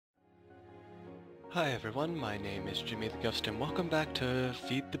Hi everyone, my name is Jimmy the Ghost and welcome back to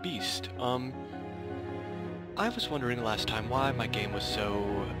Feed the Beast. I was wondering last time why my game was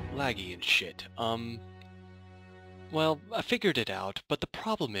so laggy and shit. Well, I figured it out, but the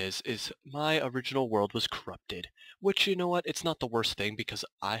problem is my original world was corrupted. Which, you know what, it's not the worst thing because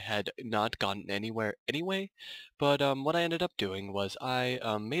I had not gotten anywhere anyway, but what I ended up doing was I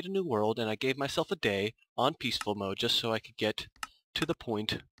made a new world and I gave myself a day on peaceful mode just so I could get to the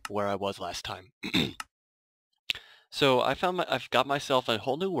point where I was last time. So I've got myself a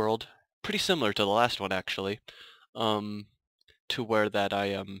whole new world, pretty similar to the last one actually, um, to where that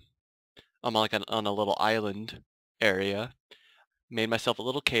I'm like on a little island area, made myself a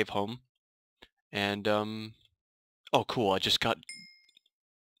little cave home, and oh cool, I just got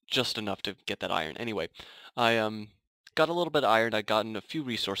just enough to get that iron. Anyway, I got a little bit of iron, I've gotten a few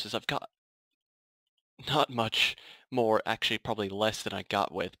resources, I've got not much more, actually probably less than I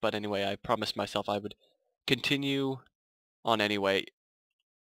got with, but anyway, I promised myself I would continue on anyway.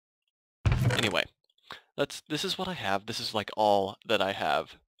 Anyway. This is what I have. This is like all that I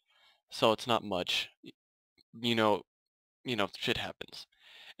have. So it's not much. You know, shit happens.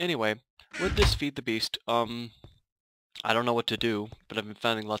 Anyway, with this Feed the Beast, I don't know what to do, but I've been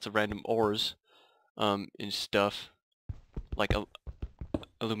finding lots of random ores, and stuff, like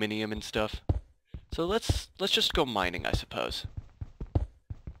aluminum and stuff. So let's just go mining, I suppose.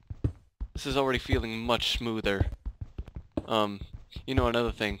 This is already feeling much smoother.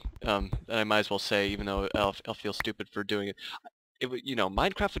 Another thing, that I might as well say, even though I'll feel stupid for doing it.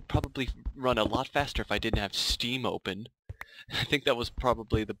 Minecraft would probably run a lot faster if I didn't have Steam open. I think that was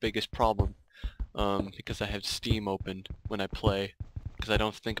probably the biggest problem, because I have Steam open when I play. Because I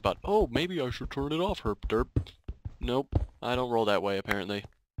don't think about, oh, maybe I should turn it off, herp derp. Nope, I don't roll that way, apparently.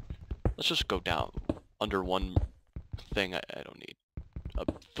 Let's just go down under one thing. I don't need a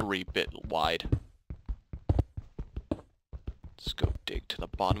 3-bit wide. Let's go dig to the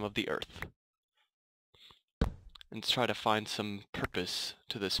bottom of the earth. And try to find some purpose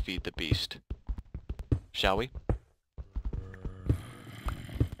to this Feed the Beast. Shall we?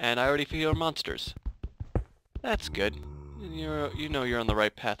 And I already feel monsters. That's good. You know you're on the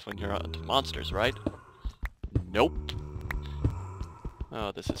right path when you're onto monsters, right? Nope.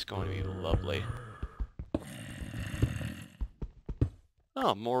 Oh, this is going to be lovely.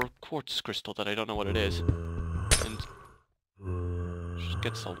 Oh, more quartz crystal that I don't know what it is. And just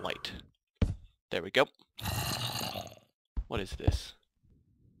get some light. There we go. What is this?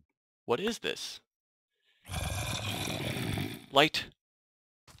 What is this? Light.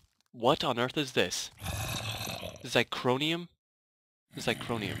 What on earth is this? Zirconium?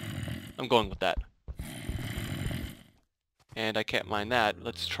 Zirconium. I'm going with that. And I can't mine that.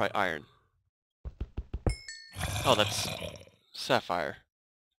 Let's try iron. Oh, that's sapphire.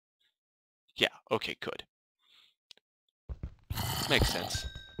 Yeah, okay, good. Makes sense.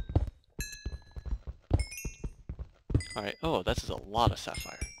 Alright, oh, this is a lot of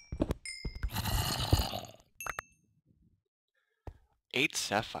sapphire. 8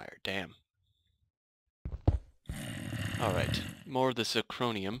 sapphire, damn. Alright, more of the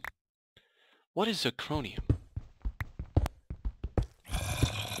zirconium. What is zirconium?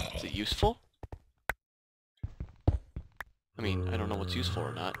 Is it useful? I mean, I don't know what's useful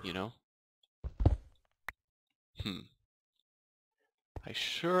or not, you know?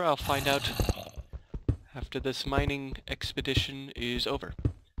 I'll find out after this mining expedition is over.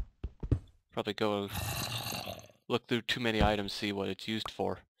 Probably go look through too many items, see what it's used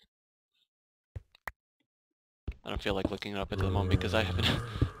for. I don't feel like looking it up at the moment because I haven't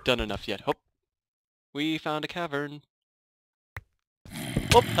done enough yet. Oh, we found a cavern.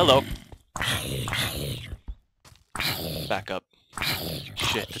 Oh, hello. Back up.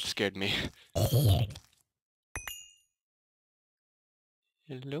 Shit, that scared me.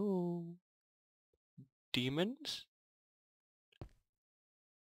 Hello? Demons?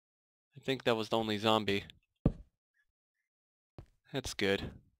 I think that was the only zombie. That's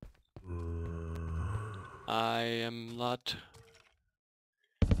good. I am not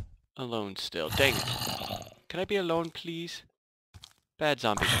alone still. Dang it. Can I be alone, please? Bad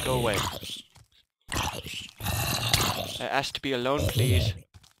zombies, go away. I asked to be alone, please.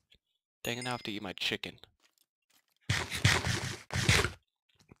 Dang it, I have to eat my chicken.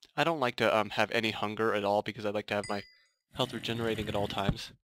 I don't like to have any hunger at all because I like to have my health regenerating at all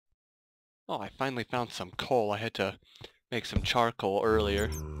times. Oh, I finally found some coal. I had to make some charcoal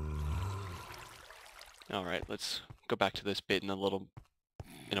earlier. Alright, let's go back to this bit in a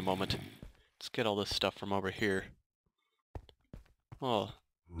moment. Let's get all this stuff from over here. Oh,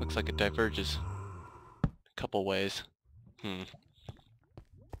 looks like it diverges a couple ways.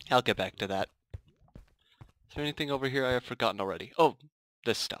 I'll get back to that. Is there anything over here I have forgotten already? Oh,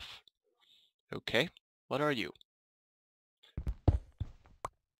 this stuff. Okay. What are you?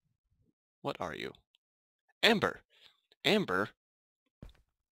 What are you? Amber! Amber?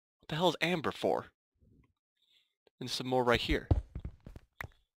 What the hell is amber for? And some more right here.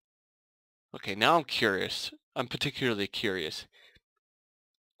 Okay, now I'm curious. I'm particularly curious.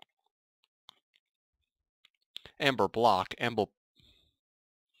 Amber block. Amber...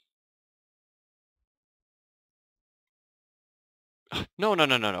 No, no,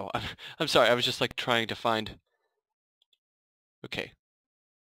 no, no, no. I'm sorry. I was just like trying to find... Okay.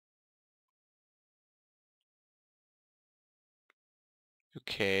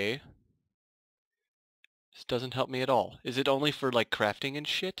 Okay. This doesn't help me at all. Is it only for like crafting and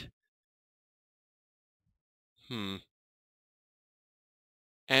shit? Hmm.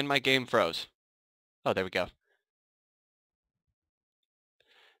 And my game froze. Oh, there we go.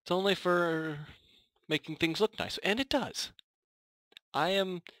 It's only for making things look nice. And it does. I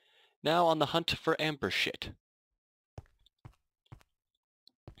am now on the hunt for amber shit.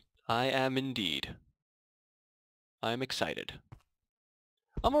 I am indeed. I'm excited.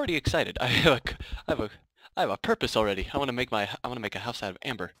 I'm already excited. I have a purpose already. I want to make a house out of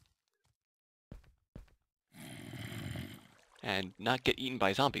amber. And not get eaten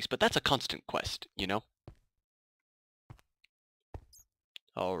by zombies, but that's a constant quest, you know?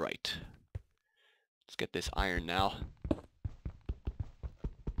 Alright. Let's get this iron now.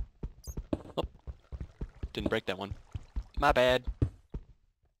 Oh, didn't break that one. My bad.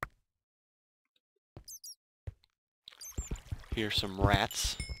 Here's some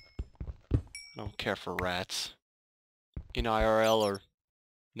rats. I don't care for rats. In IRL or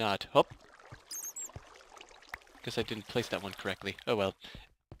not. Oh! Guess I didn't place that one correctly. Oh well.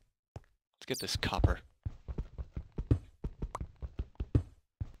 Let's get this copper.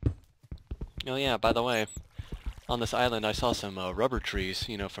 Oh yeah, by the way, on this island I saw some rubber trees,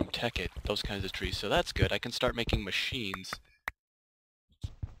 you know, from Tekkit, those kinds of trees, so that's good. I can start making machines.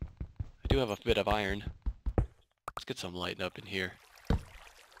 I do have a bit of iron. Let's get some light up in here.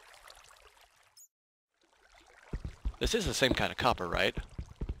 This is the same kind of copper, right?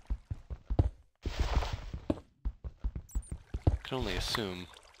 I can only assume.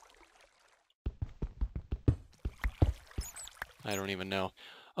 I don't even know.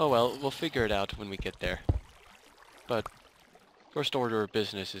 Oh well, we'll figure it out when we get there. But first order of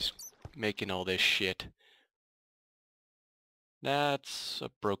business is making all this shit. That's a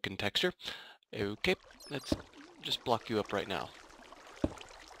broken texture. Okay, let's just block you up right now.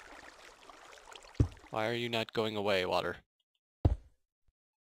 Why are you not going away, water?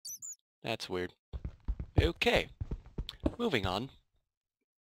 That's weird. Okay, moving on.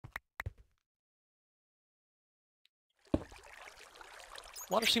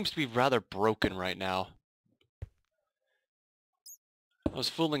 Water seems to be rather broken right now. I was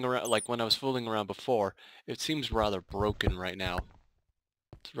fooling around, like when I was fooling around before, it seems rather broken right now.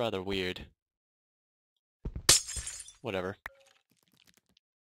 It's rather weird. Whatever.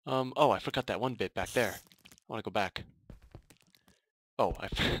 Oh, I forgot that one bit back there. I want to go back. Oh, I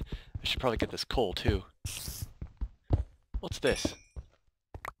should probably get this coal too. What's this? Is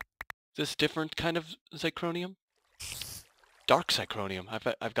this different kind of zirconium? Dark zirconium.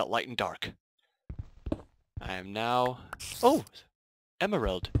 I've got light and dark. I am now... Oh!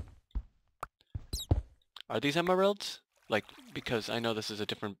 Emerald. Are these emeralds? Like, because I know this is a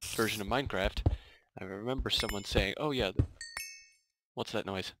different version of Minecraft. I remember someone saying, oh yeah, what's that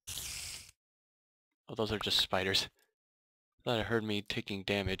noise? Oh, those are just spiders. Thought I heard me taking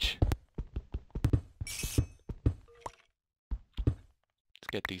damage. Let's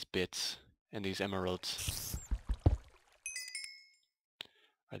get these bits and these emeralds.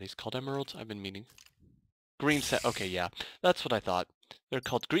 Are these called emeralds? I've been meaning. Green okay, yeah. That's what I thought. They're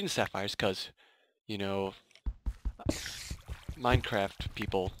called green sapphires because, you know, Minecraft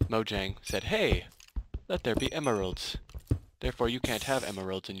people, Mojang, said, hey, let there be emeralds. Therefore you can't have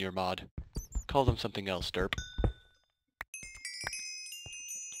emeralds in your mod. Call them something else, derp.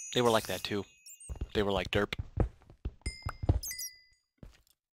 They were like that too. They were like derp.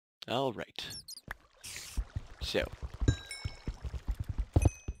 Alright. So.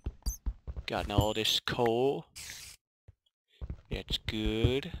 Gotten all this coal. That's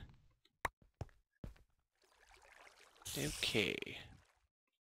good. Okay.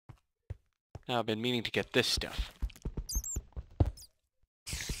 Now I've been meaning to get this stuff.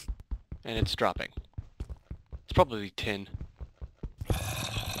 And it's dropping. It's probably tin.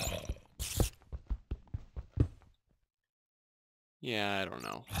 Yeah, I don't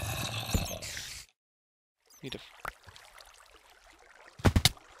know. Need to...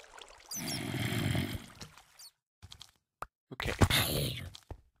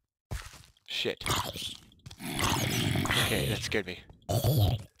 Shit. Okay, that scared me.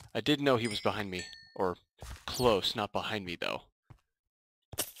 I did know he was behind me. Or close, not behind me, though.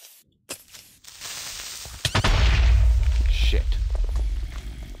 Shit.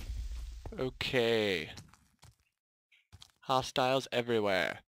 Okay. Hostiles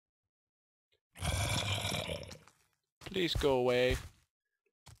everywhere. Please go away.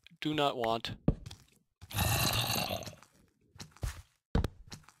 Do not want.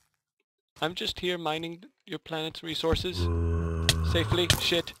 I'm just here mining your planet's resources. Safely.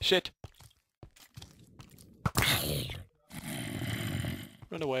 Shit. Shit.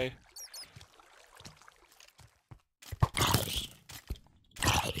 Run away.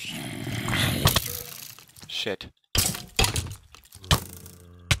 Shit.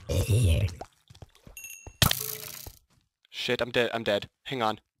 Shit, I'm dead. I'm dead. Hang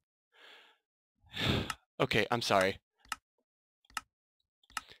on. Okay, I'm sorry.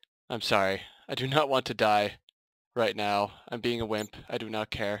 I'm sorry. I do not want to die right now. I'm being a wimp. I do not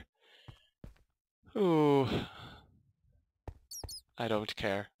care. Ooh. I don't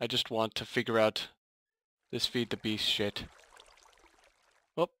care. I just want to figure out this feed the beast shit.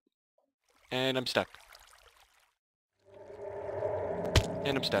 Oh. And I'm stuck.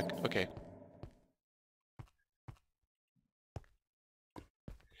 And I'm stuck. Okay.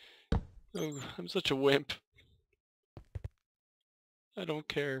 Oh, I'm such a wimp. I don't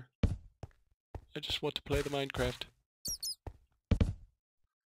care. I just want to play the Minecraft.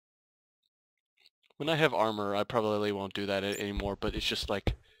 When I have armor, I probably won't do that anymore, but it's just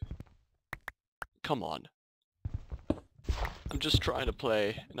like... Come on. I'm just trying to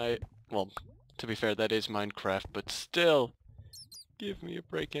play, and well, to be fair, that is Minecraft, but still, give me a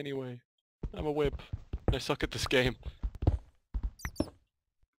break anyway. I'm a wimp, and I suck at this game.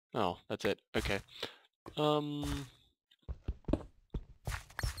 Oh, that's it. Okay.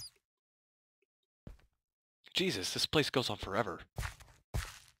 Jesus, this place goes on forever.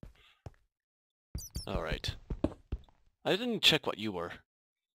 Alright. I didn't check what you were.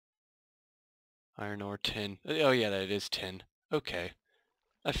 Iron ore, tin. Oh yeah, that is tin. Okay.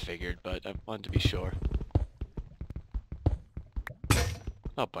 I figured, but I wanted to be sure.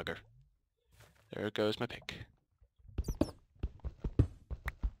 Oh, bugger. There goes my pick.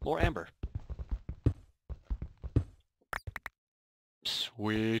 More amber.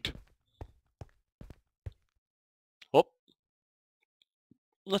 Sweet. Oh.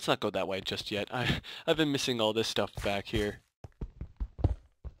 Let's not go that way just yet. I've been missing all this stuff back here.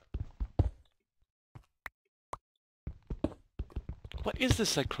 What is this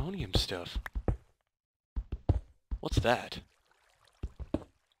cyclonium stuff? What's that?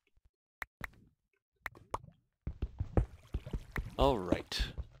 Alright.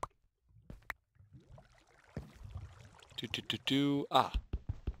 Ah.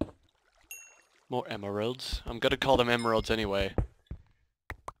 More emeralds. I'm gonna call them emeralds anyway.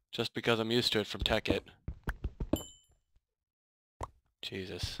 Just because I'm used to it from Tekkit.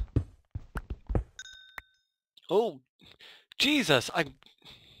 Jesus. Oh! Jesus! I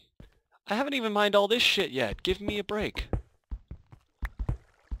haven't even mined all this shit yet. Give me a break.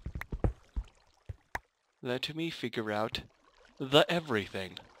 Let me figure out the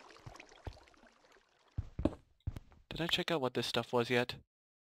everything. Did I check out what this stuff was yet?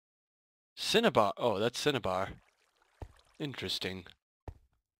 Cinnabar. Oh, that's cinnabar. Interesting.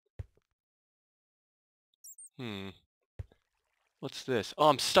 What's this? Oh,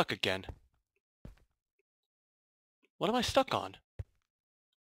 I'm stuck again. What am I stuck on?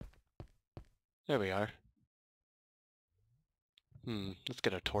 There we are. Let's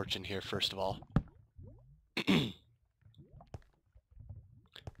get a torch in here first of all.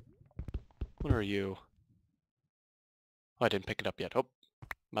 What are you? Oh, I didn't pick it up yet. Oh,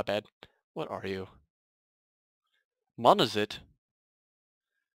 my bad. What are you? Monazit?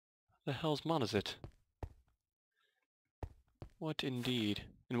 The hell's Monazit? What indeed?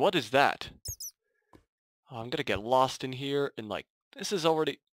 And what is that? Oh, I'm gonna get lost in here and like, this is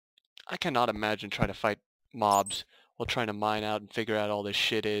already... I cannot imagine trying to fight mobs while trying to mine out and figure out all this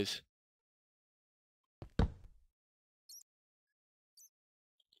shit is.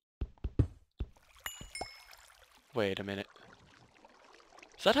 Wait a minute.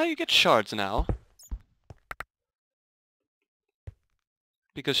 Is that how you get shards now?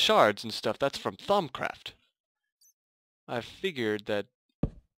 Because shards and stuff, that's from Thumbcraft. I figured that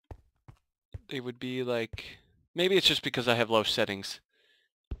they would be like... Maybe it's just because I have low settings.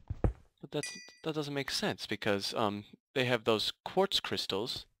 But that doesn't make sense because they have those quartz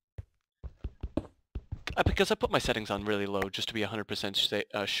crystals. Because I put my settings on really low just to be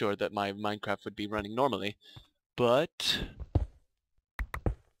 100% sure that my Minecraft would be running normally. But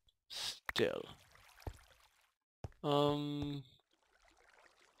Still. Come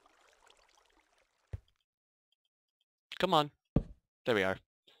on. There we are.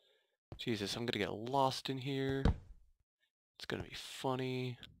 Jesus, I'm gonna get lost in here. It's gonna be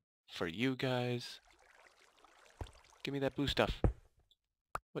funny for you guys. Give me that blue stuff.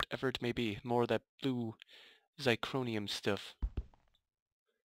 Whatever it may be. More of that blue zirconium stuff.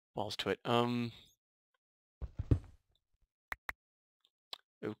 Balls to it.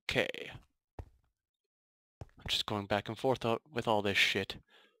 Okay. I'm just going back and forth with all this shit.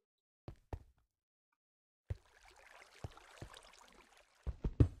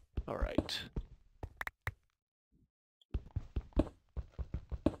 Alright.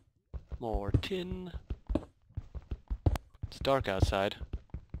 More tin. It's dark outside.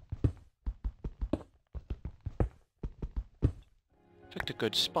 Picked a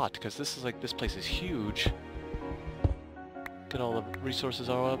good spot, because this place is huge. Get all the resources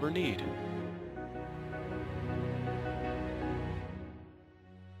I'll ever need.